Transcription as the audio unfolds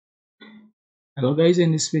Hello guys,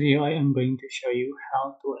 in this video I am going to show you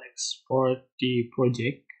how to export the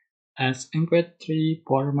project as MP3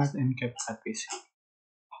 format in CapCut PC.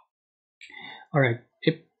 Alright,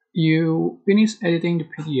 if you finish editing the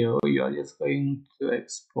video, you are just going to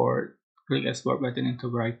export, click export button into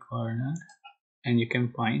the right corner and you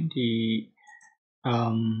can find the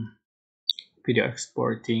video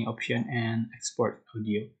exporting option and export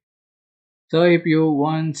audio. So if you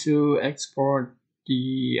want to export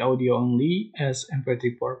the audio only as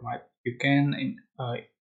MP3 format, you can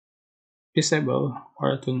disable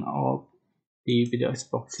or turn off the video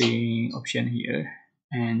exporting option here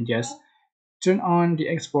and just turn on the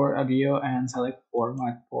export audio and select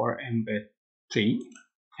format for MP3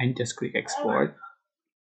 and just click export,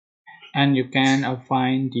 and you can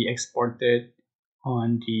find the exported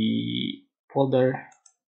on the folder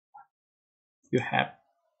you have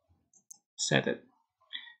set it.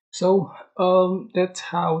 So that's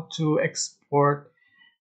how to export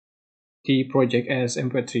the project as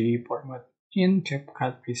MP3 format in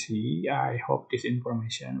CapCut PC. I hope this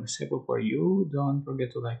information was helpful for you. Don't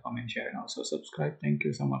forget to like, comment, share, and also subscribe. Thank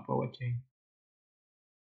you so much for watching.